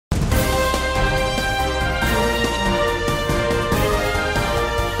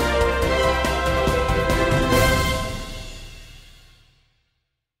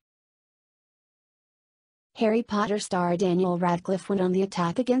Harry Potter star Daniel Radcliffe went on the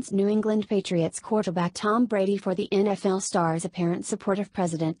attack against New England Patriots quarterback Tom Brady for the NFL star's apparent support of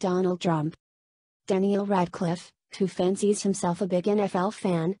President Donald Trump. Daniel Radcliffe, who fancies himself a big NFL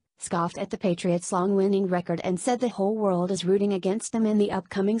fan, scoffed at the Patriots' long-winning record and said the whole world is rooting against them in the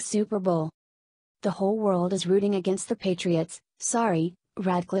upcoming Super Bowl. "The whole world is rooting against the Patriots, sorry,"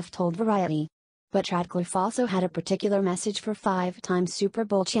 Radcliffe told Variety. But Radcliffe also had a particular message for five-time Super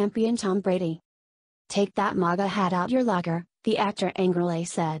Bowl champion Tom Brady. "Take that MAGA hat out your locker," the actor angrily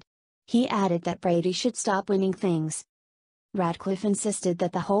said. He added that Brady should stop winning things. Radcliffe insisted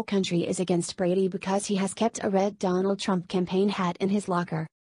that the whole country is against Brady because he has kept a red Donald Trump campaign hat in his locker.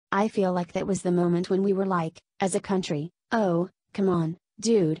 "I feel like that was the moment when we were like, as a country, oh, come on,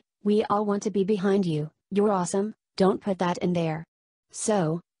 dude, we all want to be behind you, you're awesome, don't put that in there.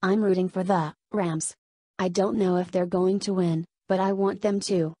 So, I'm rooting for the Rams. I don't know if they're going to win, but I want them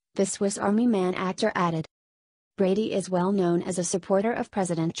to," the Swiss Army Man actor added. Brady is well known as a supporter of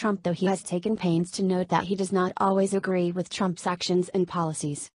President Trump, though he has taken pains to note that he does not always agree with Trump's actions and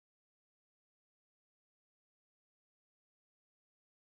policies.